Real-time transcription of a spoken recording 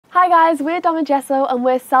Hi guys, we're Dom and Jesso and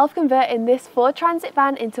we're self-converting this Ford Transit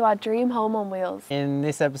van into our dream home on wheels. In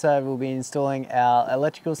this episode we'll be installing our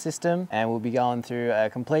electrical system and we'll be going through a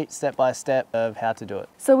complete step-by-step of how to do it.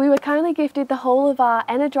 So we were kindly gifted the whole of our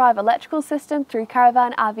Enerdrive electrical system through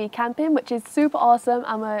Caravan RV Camping, which is super awesome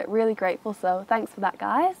and we're really grateful, so thanks for that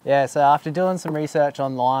guys. Yeah, so after doing some research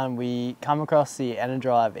online we come across the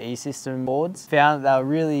Enerdrive e-system boards, found that they were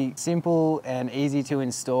really simple and easy to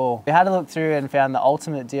install. We had a look through and found the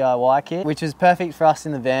ultimate DIY kit, which is perfect for us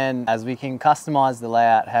in the van as we can customize the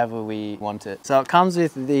layout however we want it. So it comes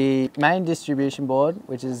with the main distribution board,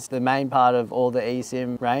 which is the main part of all the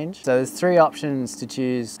eSIM range. So there's three options to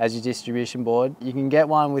choose as your distribution board. You can get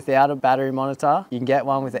one without a battery monitor, you can get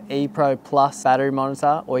one with an ePro Plus battery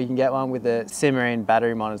monitor, or you can get one with a Cimarine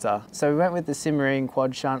battery monitor. So we went with the Cimarine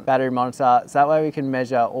quad shunt battery monitor, so that way we can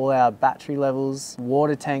measure all our battery levels,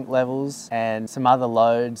 water tank levels, and some other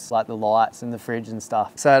loads like the lights and the fridge and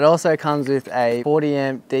stuff. So it also comes with a 40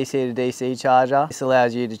 amp DC to DC charger. This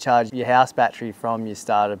allows you to charge your house battery from your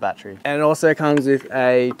starter battery. And it also comes with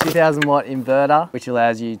a 2000 watt inverter, which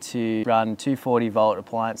allows you to run 240 volt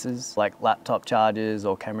appliances like laptop chargers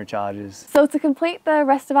or camera chargers. So to complete the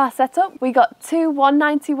rest of our setup, we got two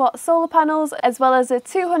 190 watt solar panels as well as a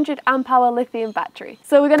 200 amp hour lithium battery.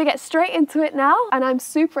 So we're going to get straight into it now and I'm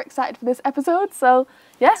super excited for this episode, so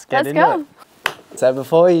yeah, let's go. So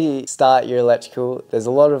before you start your electrical, there's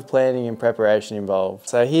a lot of planning and preparation involved.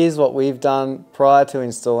 So here's what we've done prior to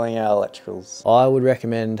installing our electricals. I would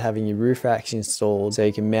recommend having your roof racks installed so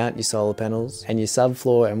you can mount your solar panels, and your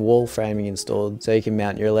subfloor and wall framing installed so you can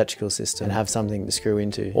mount your electrical system and have something to screw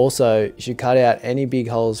into. Also, you should cut out any big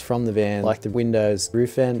holes from the van like the windows,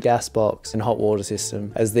 roof vent, gas box and hot water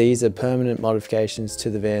system, as these are permanent modifications to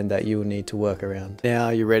the van that you will need to work around. Now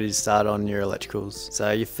you're ready to start on your electricals.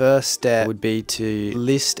 So your first step would be to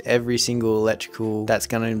list every single electrical that's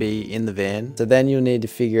going to be in the van. So then you'll need to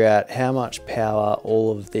figure out how much power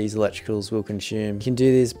all of these electricals will consume. You can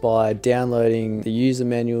do this by downloading the user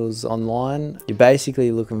manuals online. You're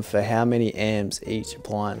basically looking for how many amps each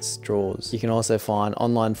appliance draws. You can also find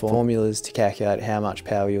online formulas to calculate how much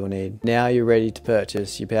power you'll need. Now you're ready to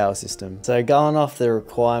purchase your power system. So going off the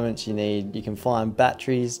requirements you need, you can find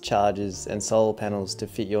batteries, chargers and solar panels to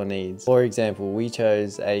fit your needs. For example, we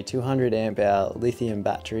chose a 200 amp hour lithium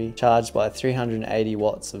battery charged by 380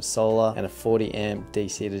 watts of solar and a 40 amp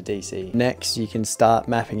DC to DC. Next, you can start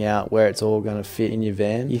mapping out where it's all going to fit in your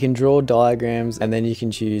van. You can draw diagrams and then you can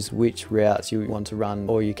choose which routes you want to run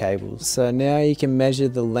all your cables. So now you can measure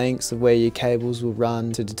the lengths of where your cables will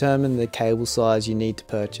run to determine the cable size you need to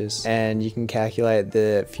purchase, and you can calculate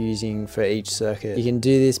the fusing for each circuit. You can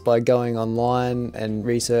do this by going online and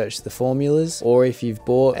research the formulas, or if you've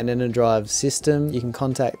bought an Enerdrive system, you can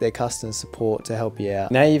contact their customer support to help you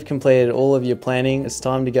out. Now you've completed all of your planning, it's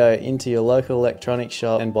time to go into your local electronics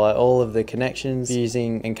shop and buy all of the connections,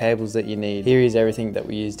 fusing and cables that you need. Here is everything that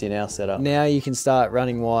we used in our setup. Now you can start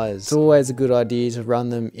running wires. It's always a good idea to run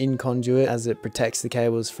them in conduit as it protects the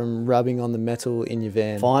cables from rubbing on the metal in your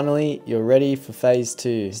van. Finally, you're ready for phase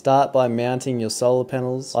 2. Start by mounting your solar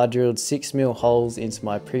panels. I drilled 6mm holes into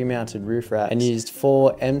my pre-mounted roof rack and used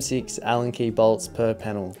 4 M6 Allen key bolts per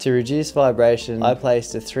panel. To reduce vibration, I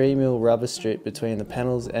placed a 3mm rubber strip between the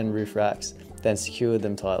panels and roof racks, then secured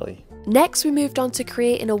them tightly. Next, we moved on to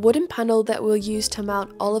creating a wooden panel that we'll use to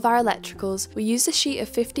mount all of our electricals. We used a sheet of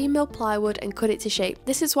 15mm plywood and cut it to shape.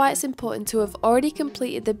 This is why it's important to have already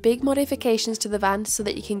completed the big modifications to the van so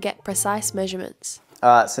that you can get precise measurements.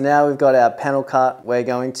 Alright, so now we've got our panel cut. We're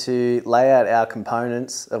going to lay out our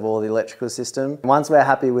components of all the electrical system. Once we're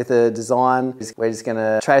happy with the design, we're just going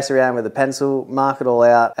to trace around with a pencil, mark it all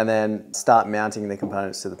out, and then start mounting the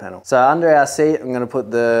components to the panel. So under our seat, I'm going to put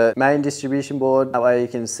the main distribution board. That way you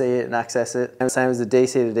can see it and access it. And same as the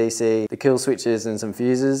DC to DC, the kill switches and some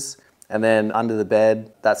fuses. And then under the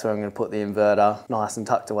bed, that's where I'm going to put the inverter, nice and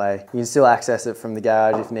tucked away. You can still access it from the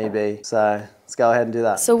garage if need be. So let's go ahead and do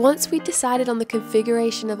that. So once we decided on the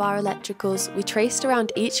configuration of our electricals, we traced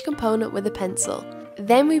around each component with a pencil.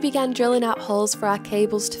 Then we began drilling out holes for our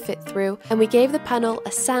cables to fit through, and we gave the panel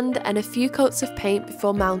a sand and a few coats of paint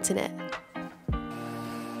before mounting it.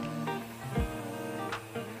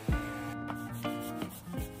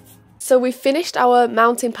 So we finished our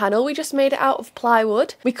mounting panel. We just made it out of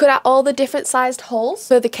plywood. We cut out all the different sized holes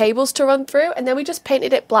for the cables to run through, and then we just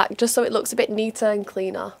painted it black just so it looks a bit neater and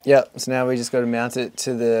cleaner. Yep, so now we just got to mount it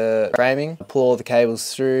to the framing, pull all the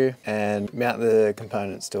cables through and mount the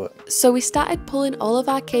components to it. So we started pulling all of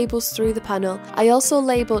our cables through the panel. I also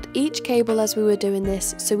labelled each cable as we were doing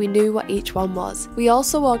this so we knew what each one was. We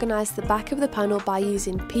also organised the back of the panel by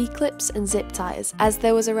using P-clips and zip ties, as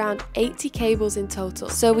there was around 80 cables in total,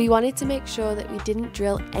 so we wanted to make sure that we didn't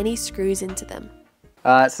drill any screws into them.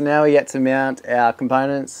 Alright, so now we get to mount our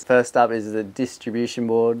components. First up is the distribution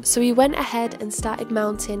board. So we went ahead and started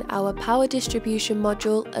mounting our power distribution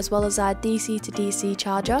module as well as our DC to DC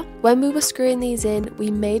charger. When we were screwing these in, we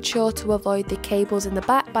made sure to avoid the cables in the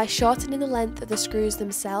back by shortening the length of the screws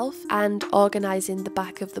themselves and organising the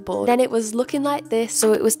back of the board. Then it was looking like this,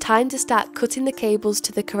 so it was time to start cutting the cables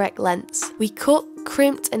to the correct lengths. We cut,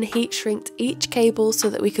 crimped and heat shrinked each cable so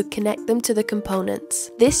that we could connect them to the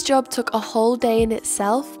components. This job took a whole day in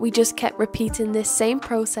itself. We just kept repeating this same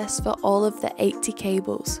process for all of the 80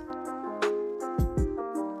 cables.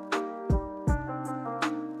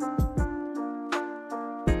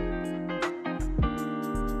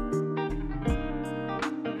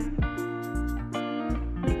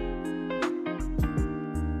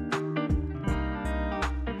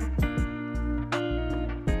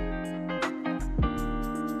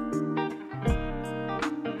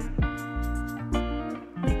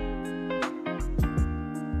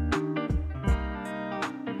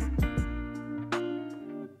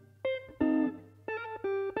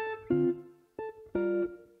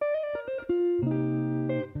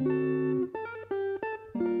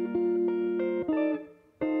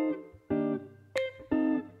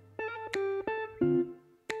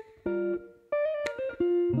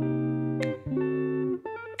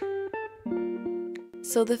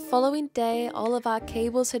 So the following day, all of our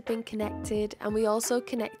cables had been connected and we also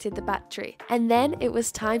connected the battery. And then it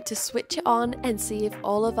was time to switch it on and see if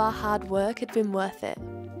all of our hard work had been worth it.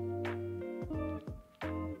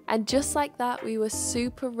 And just like that, we were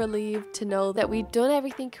super relieved to know that we'd done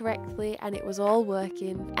everything correctly and it was all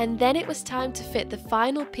working. And then it was time to fit the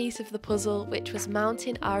final piece of the puzzle, which was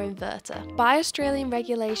mounting our inverter. By Australian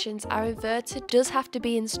regulations, our inverter does have to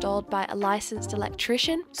be installed by a licensed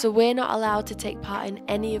electrician, so we're not allowed to take part in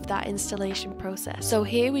any of that installation process. So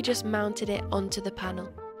here we just mounted it onto the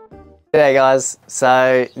panel. G'day guys,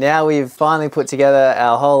 so now we've finally put together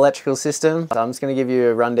our whole electrical system. So I'm just going to give you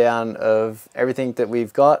a rundown of everything that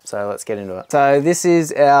we've got, so let's get into it. So this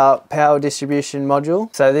is our power distribution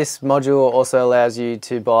module. So this module also allows you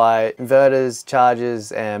to buy inverters,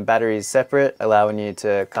 chargers and batteries separate, allowing you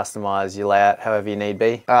to customize your layout however you need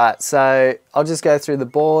be. Alright, so I'll just go through the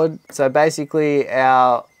board. So basically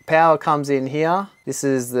our power comes in here. This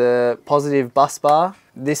is the positive bus bar.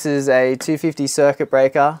 This is a 250 circuit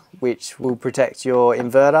breaker which will protect your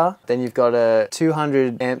inverter. Then you've got a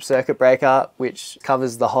 200 amp circuit breaker which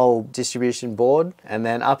covers the whole distribution board. And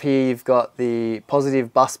then up here you've got the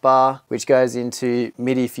positive bus bar which goes into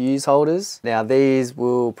MIDI fuse holders. Now these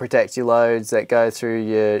will protect your loads that go through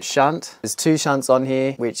your shunt. There's two shunts on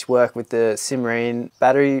here which work with the Simmarine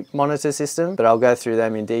battery monitor system, but I'll go through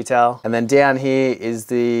them in detail. And then down here is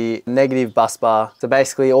the negative bus bar. So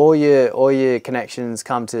basically all your connections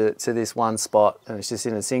come to this one spot and it's just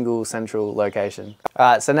in a single central location.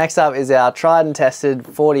 Alright, so next up is our tried and tested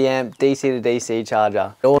 40 amp DC to DC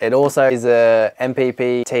charger. It also is a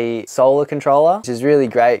MPPT solar controller, which is really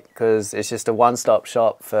great because it's just a one-stop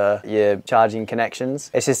shop for your charging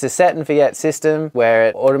connections. It's just a set and forget system where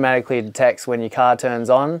it automatically detects when your car turns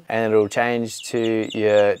on and it'll change to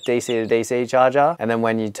your DC to DC charger, and then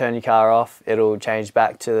when you turn your car off it'll change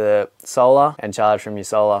back to the solar and charge from your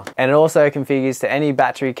solar. And it also configures to any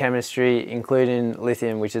battery chemistry including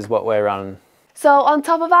lithium, which is what we're running. So on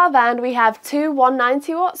top of our van, we have two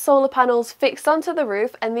 190 watt solar panels fixed onto the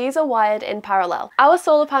roof, and these are wired in parallel. Our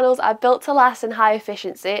solar panels are built to last and high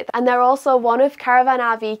efficiency, and they're also one of Caravan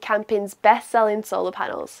RV Camping's best-selling solar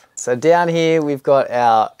panels. So down here we've got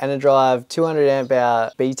our Enerdrive 200 amp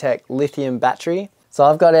hour B-TEC lithium battery. So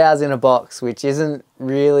I've got ours in a box, which isn't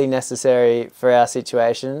really necessary for our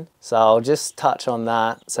situation, so I'll just touch on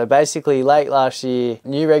that. So basically late last year,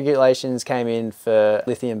 new regulations came in for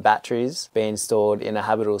lithium batteries being stored in a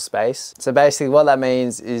habitable space. So basically what that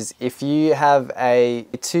means is if you have a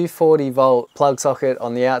 240 volt plug socket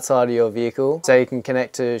on the outside of your vehicle so you can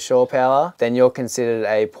connect to shore power, then you're considered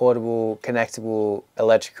a portable connectable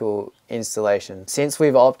electrical installation. Since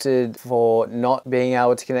we've opted for not being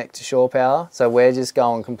able to connect to shore power, so we're just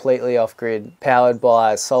going completely off grid, powered by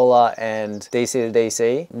by solar and DC to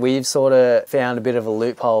DC. We've sort of found a bit of a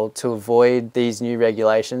loophole to avoid these new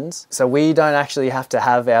regulations. So we don't actually have to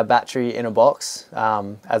have our battery in a box,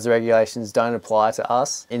 as the regulations don't apply to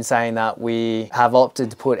us. In saying that, we have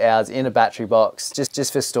opted to put ours in a battery box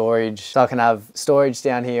just for storage. So I can have storage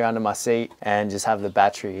down here under my seat and just have the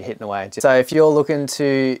battery hitting away. So if you're looking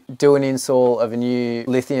to do an install of a new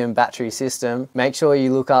lithium battery system, make sure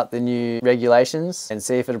you look up the new regulations and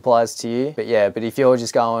see if it applies to you. But if you're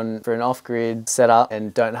just going for an off-grid setup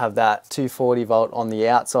and don't have that 240 volt on the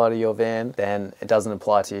outside of your van, then it doesn't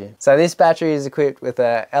apply to you. So this battery is equipped with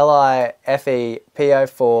a LiFe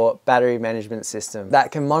P04 battery management system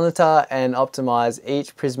that can monitor and optimize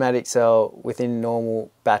each prismatic cell within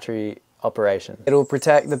normal battery operation. It'll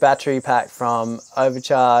protect the battery pack from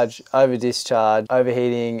overcharge, over discharge,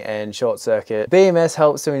 overheating and short circuit. BMS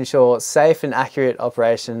helps to ensure safe and accurate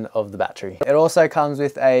operation of the battery. It also comes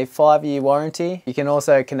with a 5-year warranty. You can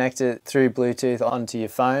also connect it through Bluetooth onto your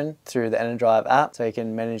phone through the Enerdrive app, so you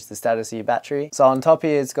can manage the status of your battery. So on top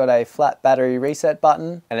here, it's got a flat battery reset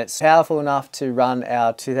button, and it's powerful enough to run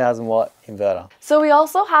our 2000 watt inverter. So we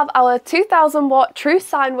also have our 2000 watt true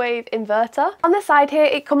sine wave inverter. On the side here,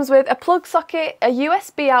 it comes with a plug socket, a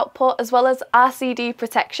USB output, as well as RCD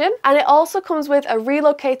protection, and it also comes with a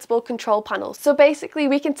relocatable control panel. So basically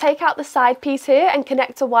we can take out the side piece here and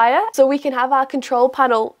connect a wire, so we can have our control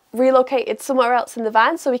panel relocated somewhere else in the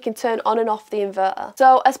van so we can turn on and off the inverter.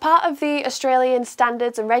 So as part of the Australian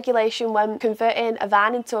standards and regulation when converting a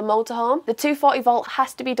van into a motorhome, the 240 volt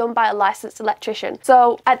has to be done by a licensed electrician.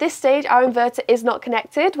 So at this stage our inverter is not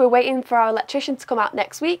connected. We're waiting for our electrician to come out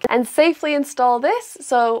next week and safely install this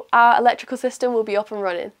so our electrical system will be up and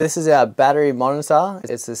running. This is our battery monitor.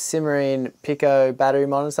 It's a Simmering Pico battery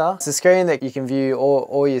monitor. It's a screen that you can view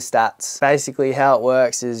all your stats. Basically how it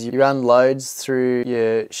works is you run loads through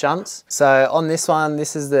your shunts. So on this one,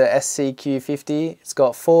 this is the SCQ50. It's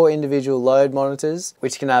got 4 individual load monitors,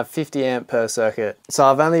 which can have 50 amp per circuit. So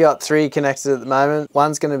I've only got 3 connected at the moment.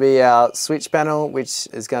 One's going to be our switch panel, which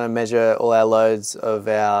is going to measure all our loads of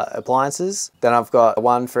our appliances. Then I've got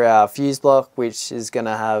one for our fuse block, which is going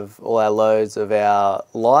to have all our loads of our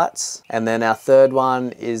lights. And then our third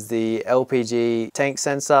one is the LPG tank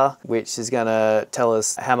sensor, which is going to tell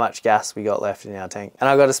us how much gas we got left in our tank. And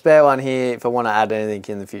I've got a spare one here if I want to add anything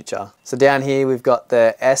in the future. So down here we've got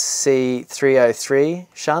the SC303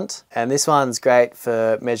 shunt, and this one's great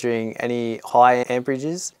for measuring any high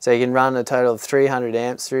amperages. So you can run a total of 300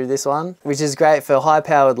 amps through this one, which is great for high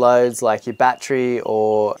powered loads like your battery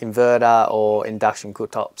or inverter or induction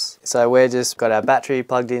cooktops. So we've just got our battery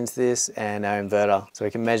plugged into this and our inverter, so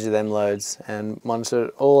we can measure them loads and monitor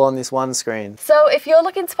it all on this one screen. So if you're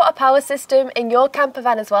looking to put a power system in your camper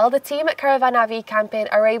van as well, the team at Caravan RV Camping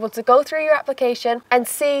are able to go through your application and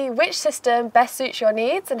see which system best suits your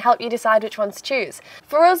needs and help you decide which one to choose.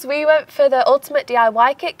 For us, we went for the ultimate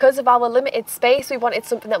DIY kit because of our limited space. We wanted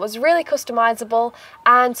something that was really customizable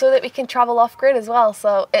and so that we can travel off grid as well.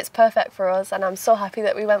 So it's perfect for us, and I'm so happy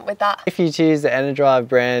that we went with that. If you choose the Enerdrive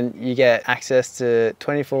brand, you get access to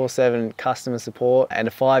 24/7 customer support and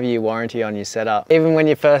a 5-year warranty on your setup. Even when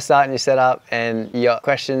you're first starting your setup and you got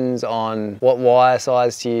questions on what wire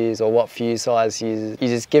size to use or what fuse size to use, you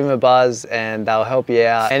just give them a buzz and they'll help you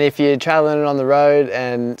out. And if you're traveling on the road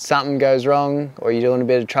and something goes wrong or you're doing a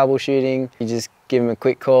bit of troubleshooting, you just give them a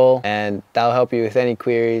quick call and they'll help you with any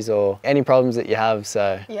queries or any problems that you have.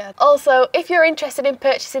 So yeah. Also, if you're interested in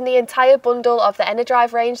purchasing the entire bundle of the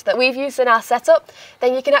Enerdrive range that we've used in our setup,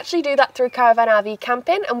 then you can actually do that through Caravan RV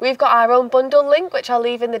Camping, and we've got our own bundle link which I'll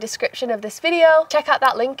leave in the description of this video. Check out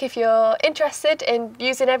that link if you're interested in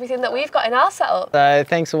using everything that we've got in our setup. So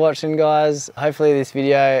thanks for watching, guys. Hopefully this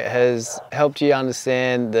video has helped you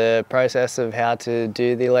understand the process of how to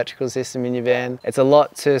do the electrical system in your van. It's a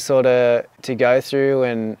lot to to go through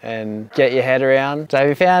and get your head around. So if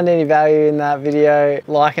you found any value in that video,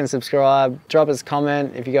 like and subscribe, drop us a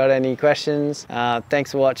comment if you got any questions.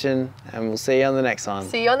 Thanks for watching, and we'll see you on the next one.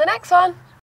 See you on the next one.